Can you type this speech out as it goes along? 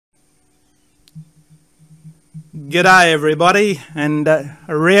G'day everybody, and a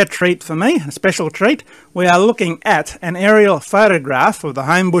rare treat for me, a special treat. We are looking at an aerial photograph of the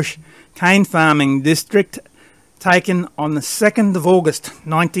Homebush cane farming district taken on the 2nd of August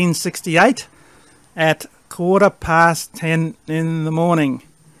 1968 at 10:15 in the morning.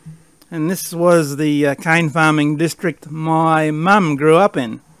 And this was the cane farming district my mum grew up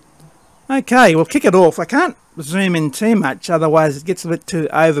in. Okay, we'll kick it off. I can't zoom in too much, otherwise it gets a bit too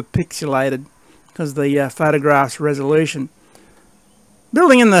over pixelated because the photograph's resolution.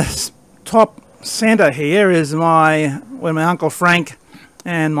 Building in the top centre here is where my Uncle Frank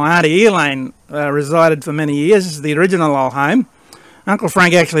and my Auntie Elaine resided for many years. This is the original old home. Uncle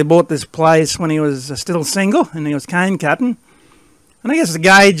Frank actually bought this place when he was still single and he was cane cutting. And I guess to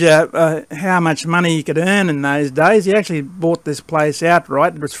gauge how much money you could earn in those days, he actually bought this place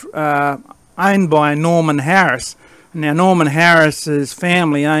outright. It was owned by Norman Harris. Now Norman Harris's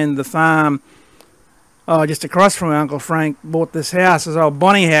family owned the farm just across from where Uncle Frank bought this house. As old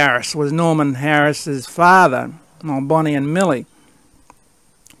Bonnie Harris was Norman Harris's father, old Bonnie and Millie.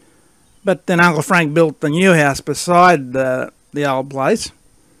 But then Uncle Frank built the new house beside the old place.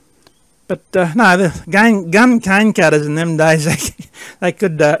 But no, the gun cane cutters in them days, they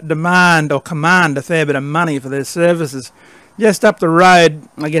could demand or command a fair bit of money for their services. Just up the road,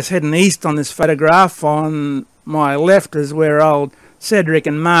 I guess heading east on this photograph, on my left is where old Cedric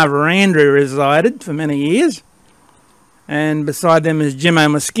and Marva Andrew resided for many years. And beside them is Jimmo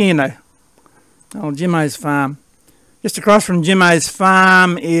Moschino, old Jimmo's farm. Just across from Jimmo's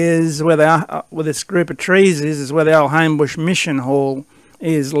farm is where this group of trees is where the old Homebush Mission Hall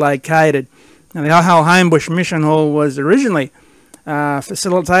is located. Now the old Homebush Mission Hall was originally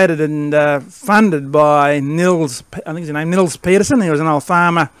facilitated and funded by Nils, I think his name Nils Peterson. He was an old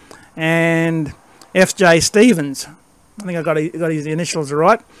farmer, and F.J. Stevens. I think I got his initials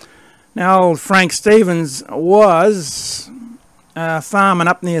right. Now old Frank Stevens was farming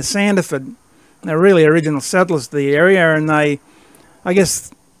up near Sanderford. They're really original settlers to the area, and I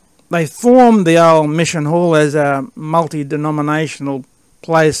guess they formed the old Mission Hall as a multi-denominational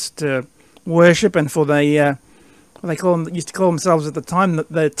place to worship, and for the what they used to call themselves at the time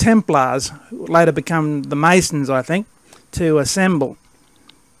the Templars, who later become the Masons, I think, to assemble.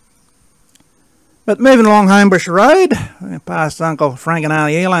 But moving along Homebush Road, past Uncle Frank and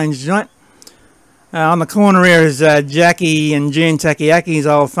Auntie Elaine's joint. On the corner here is Jackie and June Takiyaki's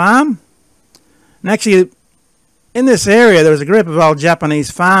old farm. And actually, in this area, there was a group of old Japanese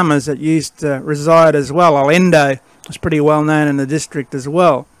farmers that used to reside as well. Old Endo was pretty well known in the district as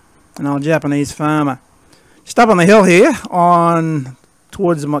well, an old Japanese farmer. Just up on the hill here, coming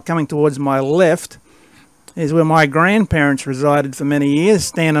towards my left, is where my grandparents resided for many years,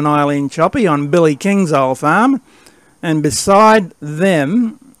 Stan and Eileen Choppy, on Billy King's old farm. And beside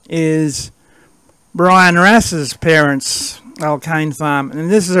them is Brian Rass's parents' old cane farm. And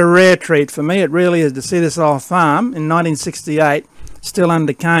this is a rare treat for me. It really is to see this old farm in 1968 still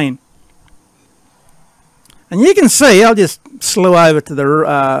under cane. And you can see, I'll just slew over to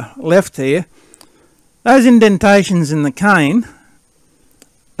the left here, those indentations in the cane,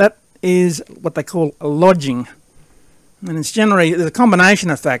 that is what they call a lodging. And it's generally, there's a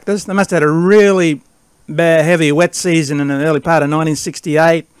combination of factors. They must have had a really bad, heavy wet season in the early part of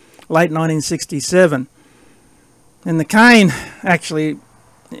 1968, late 1967. And the cane, actually,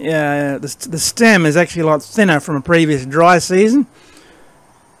 the stem is actually a lot thinner from a previous dry season.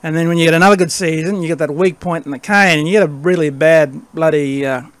 And then when you get another good season, you get that weak point in the cane, and you get a really bad bloody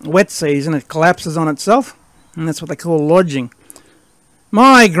wet season. It collapses on itself, and that's what they call lodging.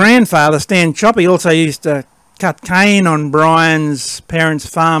 My grandfather, Stan Choppy, also used to cut cane on Brian's parents'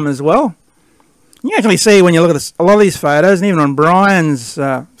 farm as well. You can actually see when you look at a lot of these photos, and even on Brian's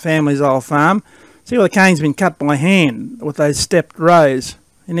family's old farm, see where the cane's been cut by hand with those stepped rows,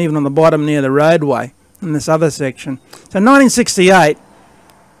 and even on the bottom near the roadway in this other section. So 1968,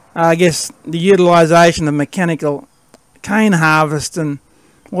 I guess the utilisation of mechanical cane harvesting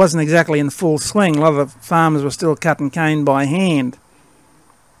wasn't exactly in full swing. A lot of the farmers were still cutting cane by hand.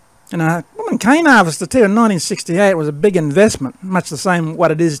 And a woman cane harvester too in 1968 was a big investment, much the same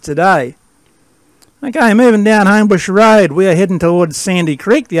what it is today. Okay, moving down Homebush Road, we are heading towards Sandy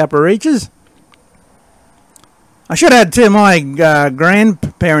Creek, the upper reaches. I should add too, my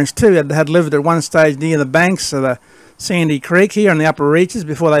grandparents too had lived at one stage near the banks of the Sandy Creek here in the upper reaches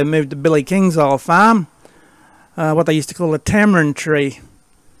before they moved to Billy King's old farm, what they used to call a tamarind tree.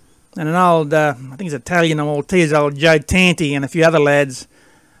 And an old, I think it's Italian or Maltese, old Joe Tanti and a few other lads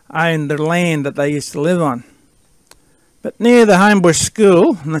owned the land that they used to live on. But near the Homebush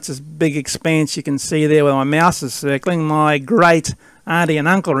School, and that's this big expanse you can see there where my mouse is circling, my great auntie and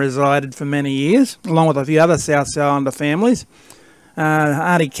uncle resided for many years, along with a few other South Islander families.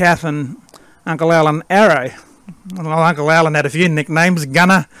 Auntie Kath and Uncle Alan Arrow. Well, Uncle Alan had a few nicknames,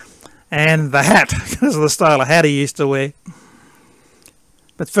 Gunner and the Hat, because of the style of hat he used to wear.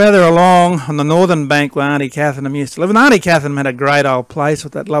 But further along on the northern bank where Auntie Catherine used to live, and Auntie Catherine had a great old place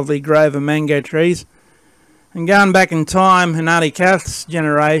with that lovely grove of mango trees. And going back in time, in Auntie Kath's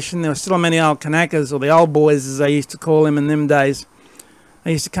generation, there were still many old Kanakas, or the old boys as they used to call them in them days.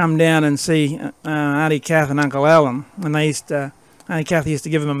 They used to come down and see Auntie Kath and Uncle Alan, and Auntie Kath used to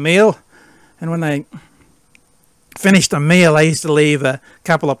give them a meal, and when they finished a meal, they used to leave a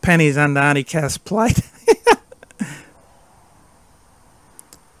couple of pennies under Auntie Kath's plate.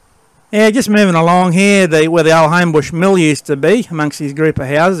 Yeah, just moving along here, where the old Homebush mill used to be, amongst these group of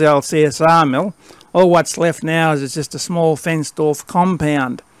houses, the old CSR mill. All what's left now is just a small fenced-off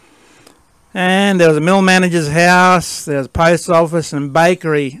compound. And there was a mill manager's house, there was a post office and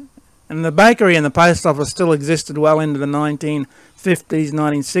bakery. And the bakery and the post office still existed well into the 1950s,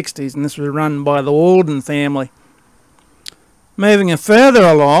 1960s, and this was run by the Walden family. Moving further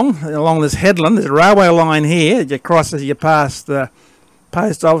along this headland, there's a railway line here that you cross as you pass the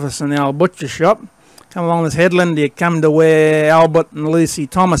post office and the old butcher shop. Come along this headland, you come to where Albert and Lucy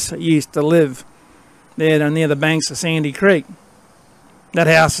Thomas used to live, there near the banks of Sandy Creek. That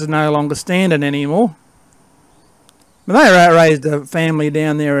house is no longer standing anymore. But they raised a family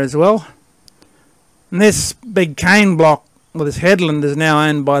down there as well. And this big cane block with this headland is now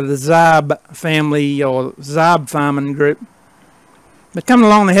owned by the Zarb family, or Zarb farming group. But coming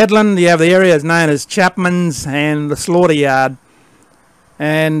along the headland, you have the areas known as Chapman's and the Slaughter Yard.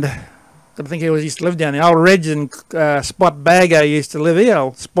 And I think he used to live down there. Old Reg and Spot Bago used to live here.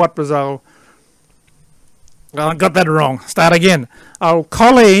 Old Spot was old... Well, I got that wrong. Start again. Old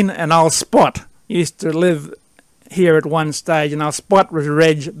Colleen and old Spot used to live here at one stage, and old Spot was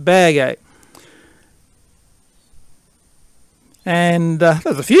Reg Bago. And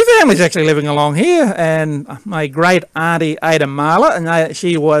there's a few families actually living along here, and my great auntie Ada Marla, and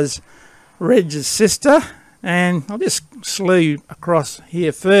she was Reg's sister. And I'll just slew across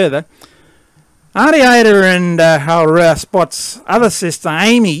here further. Auntie Ada and Spot's other sister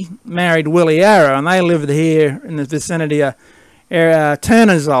Amy married Willie Arrow, and they lived here in the vicinity of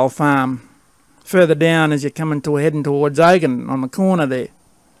Turner's old farm, further down as you're heading towards Ogan on the corner there.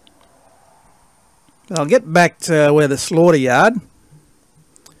 But I'll get back to where the Slaughter Yard.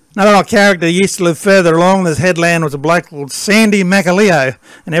 Another old character used to live further along this headland was a bloke called Sandy Macaleo,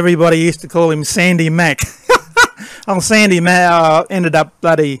 and everybody used to call him Sandy Mac. Old Sandy Mac ended up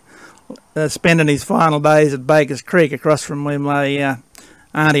bloody spending his final days at Baker's Creek, across from where my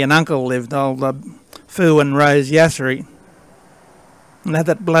auntie and uncle lived, old Fu and Rose Yassery. And had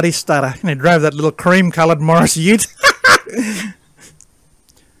that bloody stutter, and he drove that little cream-coloured Morris ute.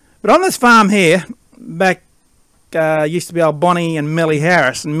 But on this farm here, back used to be old Bonnie and Millie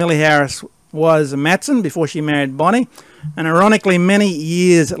Harris, and Millie Harris was a Matson before she married Bonnie. And ironically, many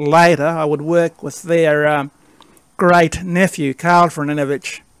years later, I would work with their great nephew, Carl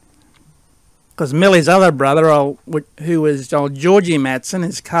Franinovich, because Millie's other brother, who was old Georgie Matson,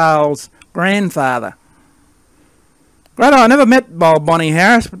 is Carl's grandfather. Great old, I never met old Bonnie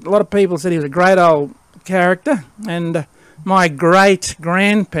Harris, but a lot of people said he was a great old character. And my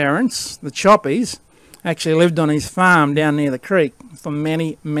great-grandparents, the Choppies, actually lived on his farm down near the creek for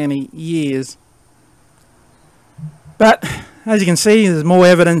many, many years. But as you can see, there's more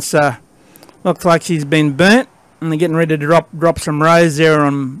evidence. Looks like she's been burnt, and they're getting ready to drop some rows there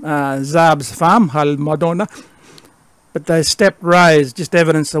on Zarb's farm, Hal Madonna. But those stepped rows, just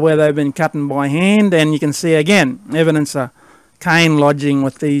evidence of where they've been cutting by hand, and you can see again evidence of cane lodging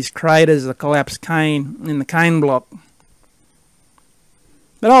with these craters, the collapsed cane in the cane block.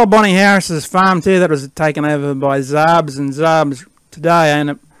 But old Bonnie Harris's farm too, that was taken over by Zarbs, and Zarbs today own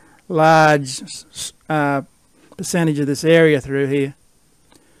a large percentage of this area through here.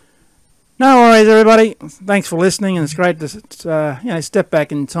 No worries, everybody. Thanks for listening, and it's great to step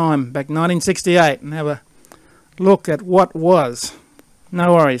back in time, back 1968, and have a look at what was.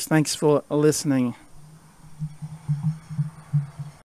 No worries. Thanks for listening.